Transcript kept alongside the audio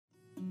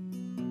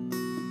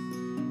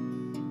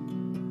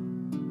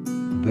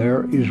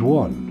There is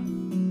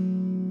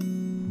One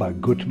by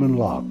Gutman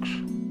Locks.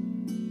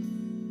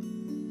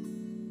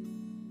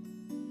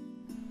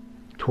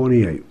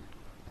 28.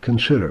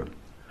 Consider.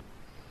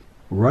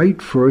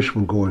 Right first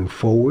when going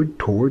forward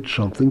towards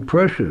something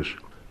precious.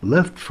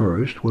 Left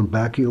first when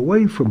backing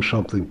away from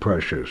something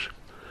precious.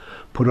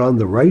 Put on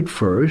the right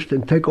first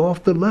and take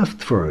off the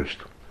left first.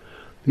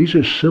 These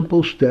are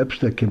simple steps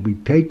that can be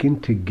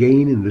taken to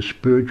gain in the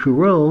spiritual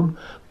realm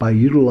by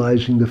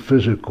utilizing the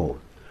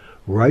physical.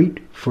 Right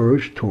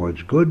first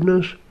towards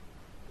goodness.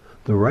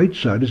 The right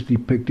side is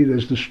depicted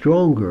as the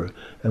stronger,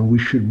 and we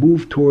should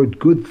move toward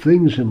good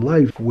things in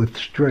life with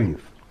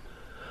strength.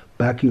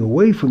 Backing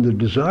away from the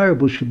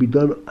desirable should be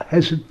done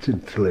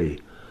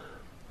hesitantly.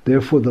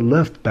 Therefore the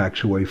left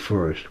backs away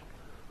first.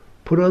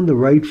 Put on the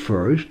right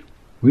first.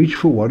 Reach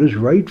for what is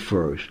right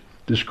first.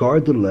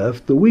 Discard the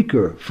left, the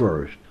weaker,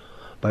 first.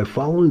 By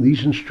following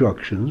these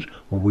instructions,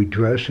 when we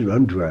dress and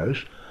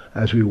undress,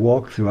 as we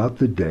walk throughout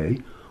the day,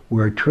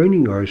 we are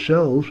training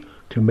ourselves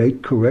to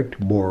make correct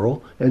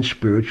moral and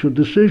spiritual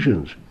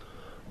decisions.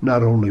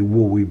 Not only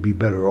will we be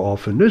better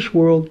off in this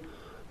world,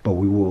 but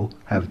we will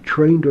have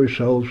trained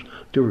ourselves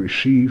to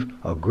receive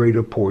a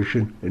greater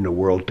portion in the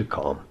world to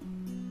come.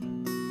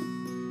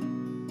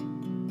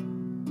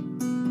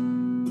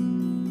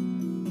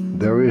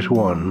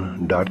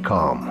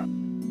 Thereisone.com